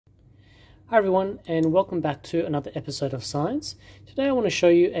Hi everyone, and welcome back to another episode of Science. Today I want to show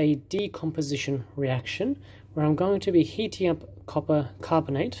you a decomposition reaction where I'm going to be heating up copper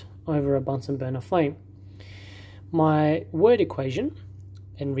carbonate over a Bunsen burner flame. My word equation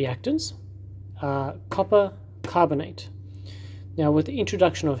and reactants are copper carbonate. Now with the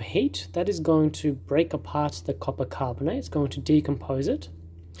introduction of heat, that is going to break apart the copper carbonate, it's going to decompose it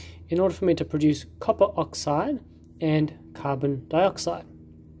in order for me to produce copper oxide and carbon dioxide.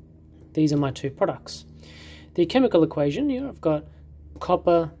 These are my two products. The chemical equation here, I've got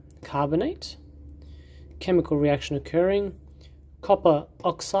copper carbonate, chemical reaction occurring, copper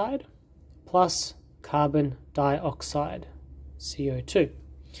oxide plus carbon dioxide, CO2.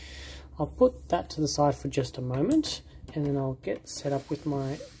 I'll put that to the side for just a moment and then I'll get set up with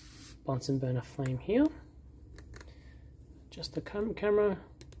my Bunsen burner flame here. Just the camera.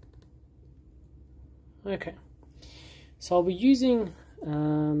 Okay, so I'll be using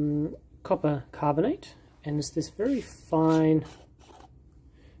copper carbonate, and it's this very fine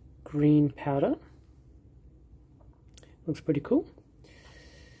green powder. Looks pretty cool.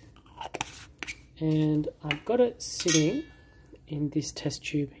 And I've got it sitting in this test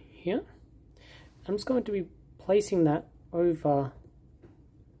tube here. I'm just going to be placing that over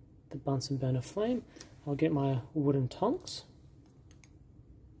the Bunsen burner flame. I'll get my wooden tongs,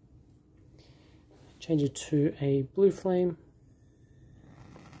 change it to a blue flame.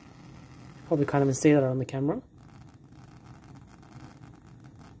 Probably can't even see that on the camera.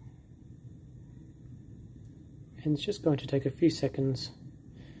 And it's just going to take a few seconds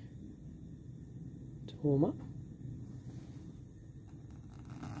to warm up.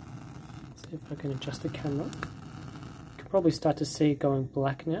 See if I can adjust the camera. You can probably start to see it going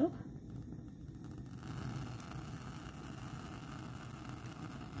black now.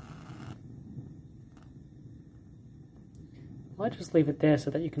 I might just leave it there so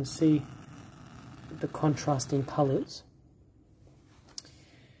that you can see the contrasting colors.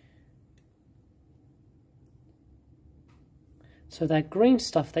 So that green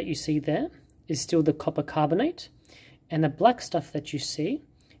stuff that you see there is still the copper carbonate, and the black stuff that you see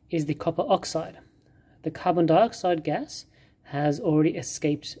is the copper oxide. The carbon dioxide gas has already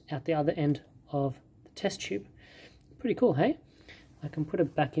escaped out the other end of the test tube. Pretty cool, hey? I can put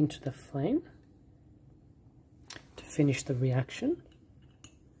it back into the flame to finish the reaction.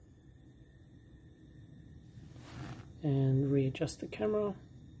 And readjust the camera.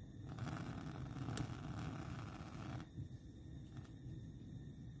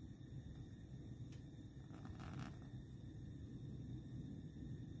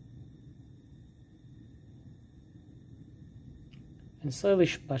 And slowly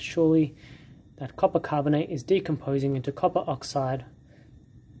but surely that copper carbonate is decomposing into copper oxide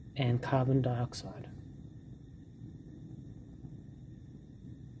and carbon dioxide.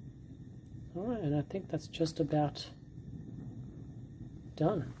 Alright, and I think that's just about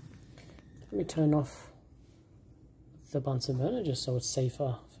done. Let me turn off the Bunsen burner just so it's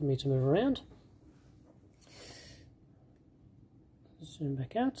safer for me to move around. Zoom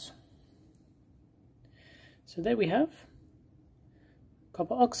back out. So there we have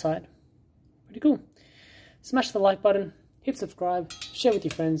copper oxide. Pretty cool. Smash the like button, hit subscribe, share with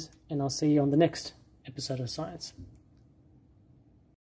your friends, and I'll see you on the next episode of Science.